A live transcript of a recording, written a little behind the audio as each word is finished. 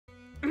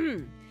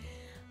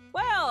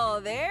Hello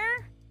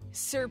there!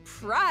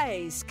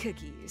 Surprise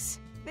cookies.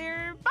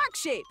 They're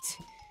box-shaped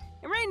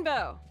and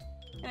rainbow,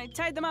 and I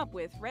tied them up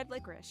with red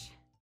licorice.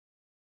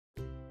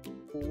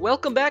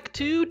 Welcome back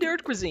to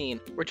Nerd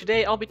Cuisine, where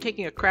today I'll be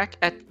taking a crack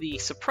at the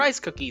surprise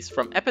cookies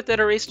from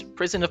Epithet Erased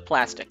Prison of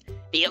Plastic,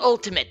 the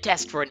ultimate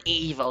test for an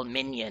evil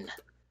minion.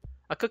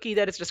 A cookie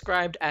that is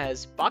described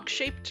as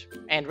box-shaped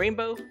and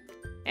rainbow,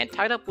 and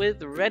tied up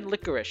with red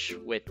licorice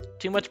with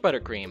too much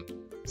buttercream.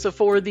 So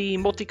for the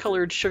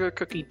multicolored sugar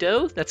cookie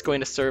dough that's going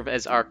to serve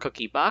as our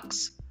cookie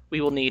box,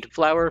 we will need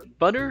flour,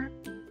 butter,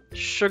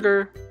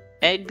 sugar,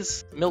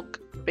 eggs,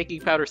 milk, baking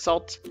powder,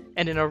 salt,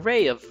 and an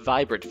array of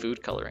vibrant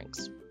food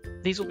colorings.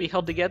 These will be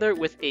held together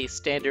with a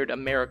standard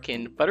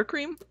American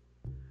buttercream,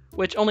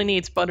 which only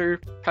needs butter,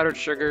 powdered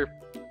sugar,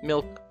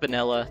 milk,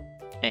 vanilla,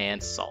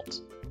 and salt.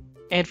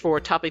 And for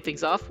topping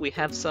things off, we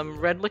have some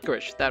red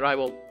licorice that I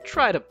will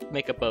try to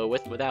make a bow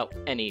with without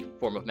any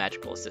form of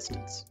magical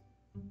assistance.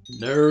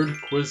 Nerd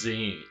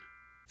Cuisine.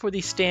 For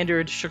the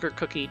standard sugar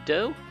cookie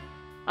dough,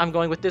 I'm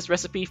going with this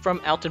recipe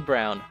from Alton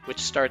Brown, which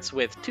starts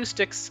with 2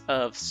 sticks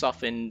of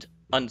softened,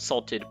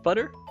 unsalted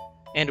butter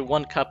and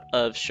 1 cup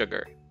of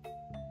sugar.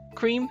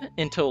 Cream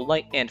until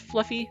light and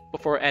fluffy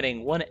before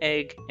adding 1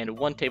 egg and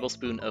 1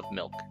 tablespoon of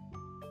milk.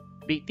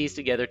 Beat these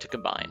together to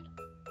combine.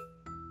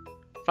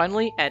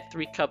 Finally, add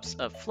 3 cups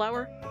of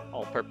flour,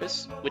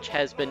 all-purpose, which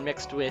has been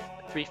mixed with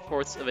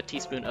 3/4 of a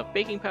teaspoon of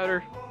baking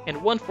powder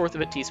and 1/4 of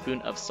a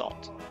teaspoon of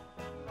salt.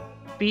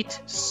 Beat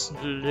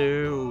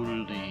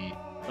slowly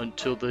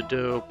until the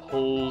dough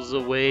pulls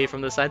away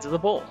from the sides of the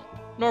bowl.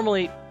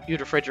 Normally,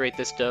 you'd refrigerate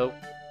this dough,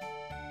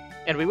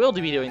 and we will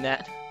be doing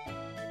that,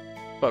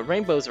 but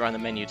rainbows are on the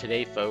menu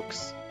today,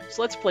 folks,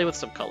 so let's play with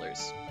some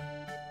colors.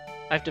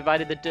 I've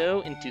divided the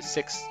dough into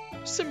 6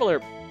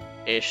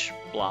 similar-ish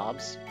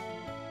blobs,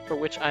 for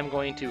which I'm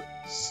going to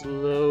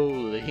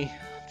slowly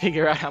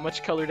figure out how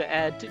much color to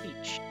add to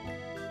each.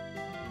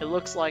 It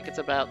looks like it's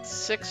about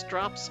 6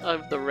 drops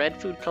of the red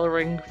food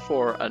coloring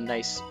for a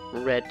nice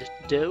red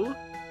dough,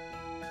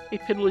 a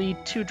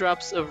piddly 2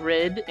 drops of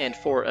red and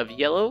 4 of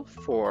yellow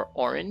for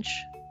orange,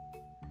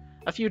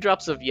 a few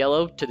drops of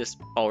yellow to this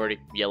already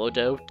yellow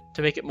dough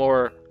to make it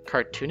more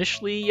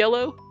cartoonishly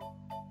yellow.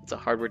 It's a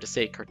hard word to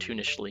say,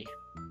 cartoonishly.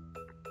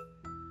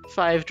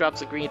 5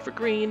 drops of green for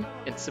green,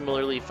 and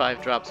similarly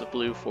 5 drops of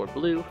blue for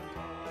blue.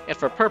 And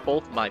for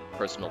purple, my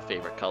personal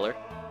favorite color,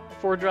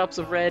 4 drops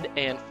of red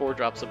and 4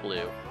 drops of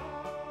blue.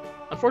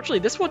 Unfortunately,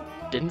 this one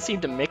didn't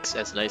seem to mix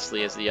as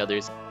nicely as the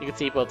others. You can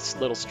see both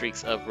little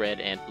streaks of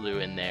red and blue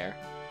in there,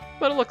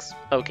 but it looks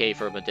okay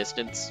from a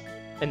distance.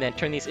 And then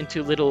turn these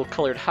into little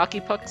colored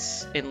hockey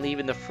pucks and leave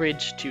in the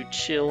fridge to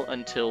chill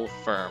until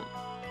firm.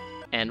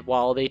 And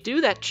while they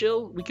do that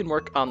chill, we can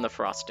work on the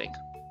frosting.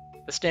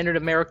 The standard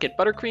American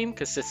buttercream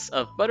consists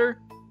of butter,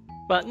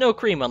 but no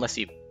cream unless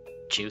you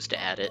choose to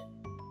add it.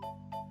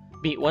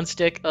 Beat 1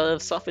 stick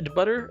of softened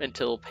butter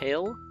until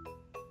pale,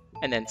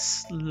 and then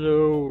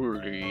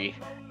slowly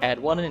add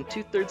 1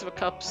 2/3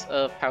 cups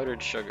of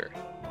powdered sugar.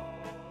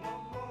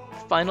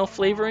 Final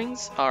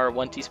flavorings are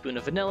 1 teaspoon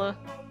of vanilla,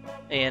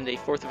 and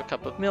 1/4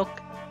 cup of milk,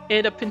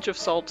 and a pinch of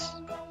salt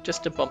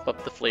just to bump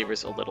up the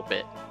flavors a little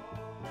bit.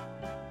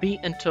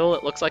 Beat until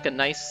it looks like a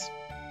nice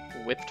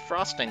whipped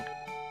frosting.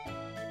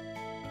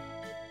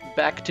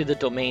 Back to the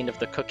domain of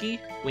the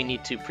cookie, we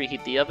need to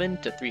preheat the oven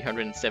to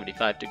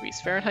 375 degrees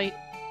Fahrenheit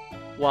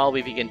while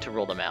we begin to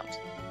roll them out.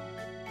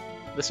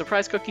 The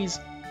surprise cookies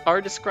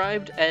are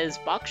described as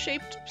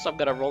box-shaped, so I'm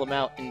going to roll them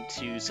out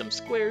into some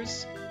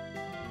squares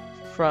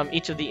from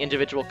each of the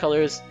individual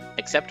colors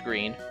except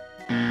green,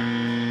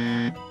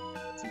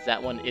 since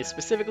that one is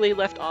specifically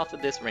left off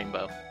of this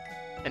rainbow,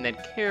 and then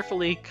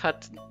carefully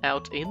cut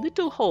out a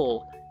little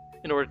hole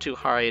in order to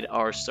hide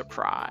our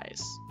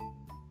surprise.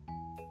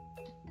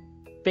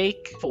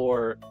 Bake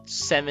for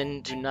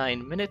 7 to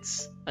 9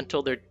 minutes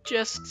until they're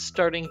just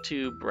starting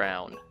to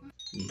brown.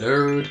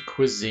 Nerd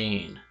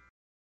Cuisine.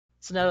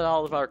 So now that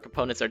all of our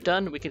components are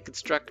done, we can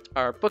construct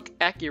our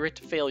book-accurate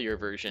failure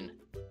version.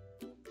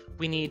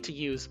 We need to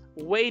use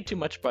way too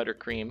much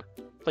buttercream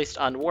placed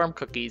on warm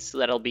cookies so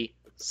that it'll be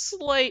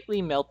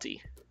slightly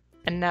melty.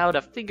 And now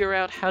to figure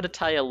out how to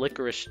tie a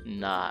licorice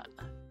knot.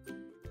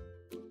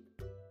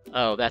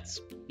 Oh, that's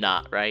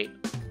not right.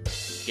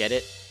 Get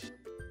it?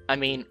 I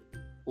mean,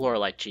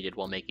 Lorelai cheated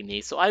while making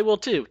these, so I will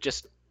too.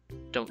 Just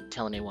don't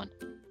tell anyone.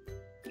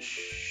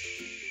 Shh.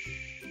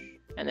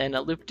 And then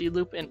a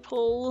loop-de-loop and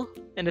pull,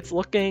 and it's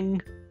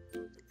looking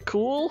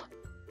cool,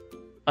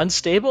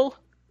 unstable,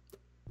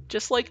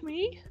 just like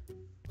me.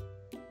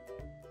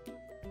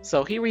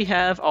 So here we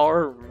have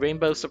our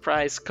rainbow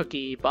surprise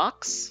cookie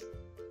box.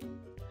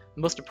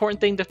 The most important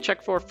thing to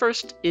check for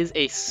first is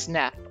a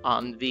snap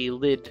on the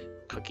lid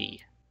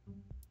cookie.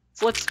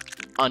 So let's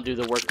undo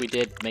the work we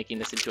did making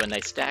this into a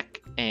nice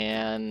stack,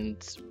 and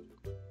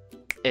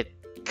it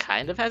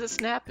kind of has a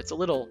snap. It's a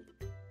little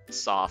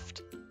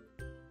soft.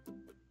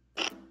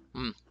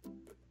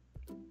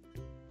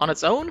 On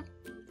its own,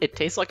 it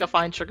tastes like a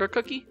fine sugar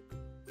cookie.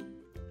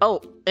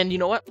 Oh, and you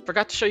know what?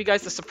 Forgot to show you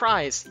guys the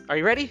surprise. Are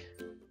you ready?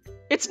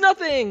 It's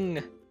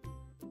nothing!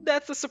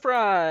 That's a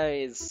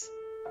surprise!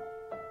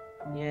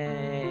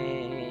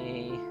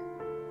 Yay.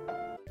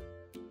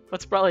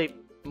 What's probably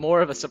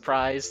more of a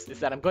surprise is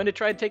that I'm going to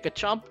try and take a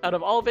chomp out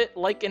of all of it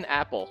like an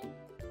apple.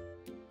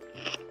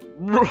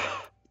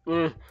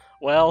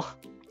 Well,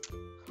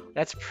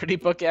 that's pretty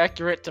book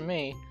accurate to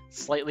me.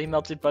 Slightly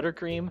melted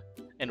buttercream,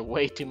 and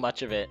way too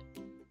much of it.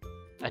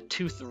 A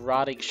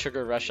tooth-rotting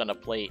sugar rush on a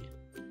plate.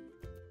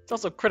 It's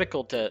also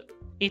critical to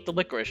eat the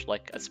licorice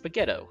like a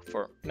spaghetto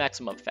for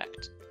maximum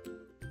effect.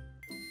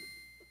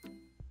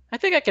 I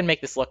think I can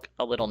make this look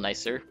a little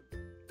nicer.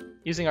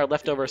 Using our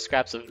leftover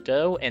scraps of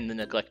dough and the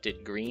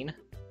neglected green,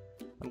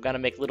 I'm gonna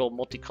make little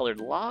multicolored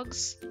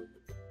logs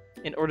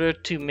in order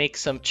to make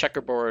some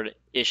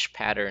checkerboard-ish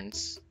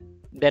patterns.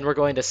 Then we're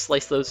going to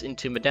slice those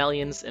into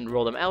medallions and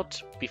roll them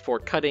out before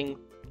cutting,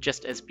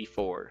 just as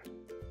before.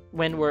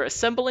 When we're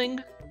assembling,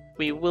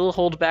 we will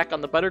hold back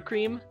on the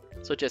buttercream,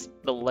 so just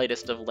the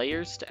lightest of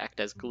layers to act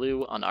as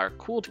glue on our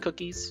cooled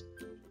cookies.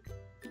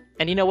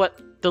 And you know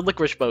what? The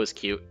licorice bow is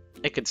cute.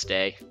 It could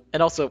stay.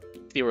 And also,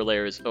 fewer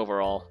layers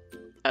overall.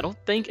 I don't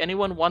think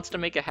anyone wants to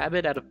make a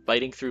habit out of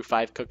biting through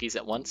 5 cookies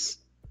at once,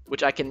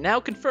 which I can now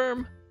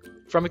confirm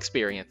from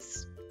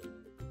experience.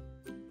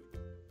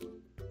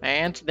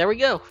 And there we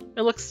go.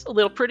 It looks a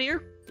little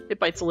prettier. It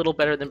bites a little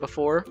better than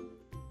before.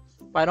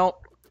 I don't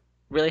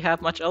really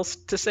have much else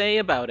to say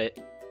about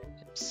it.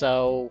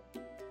 So,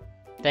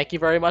 thank you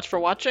very much for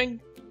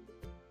watching.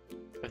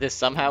 If this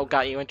somehow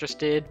got you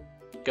interested,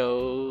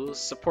 go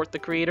support the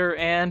creator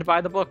and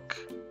buy the book.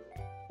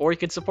 Or you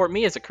can support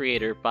me as a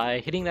creator by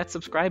hitting that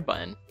subscribe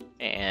button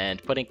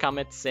and putting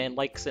comments and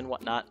likes and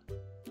whatnot.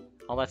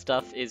 All that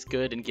stuff is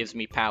good and gives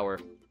me power.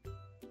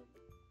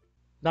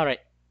 Alright,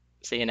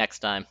 see you next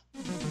time.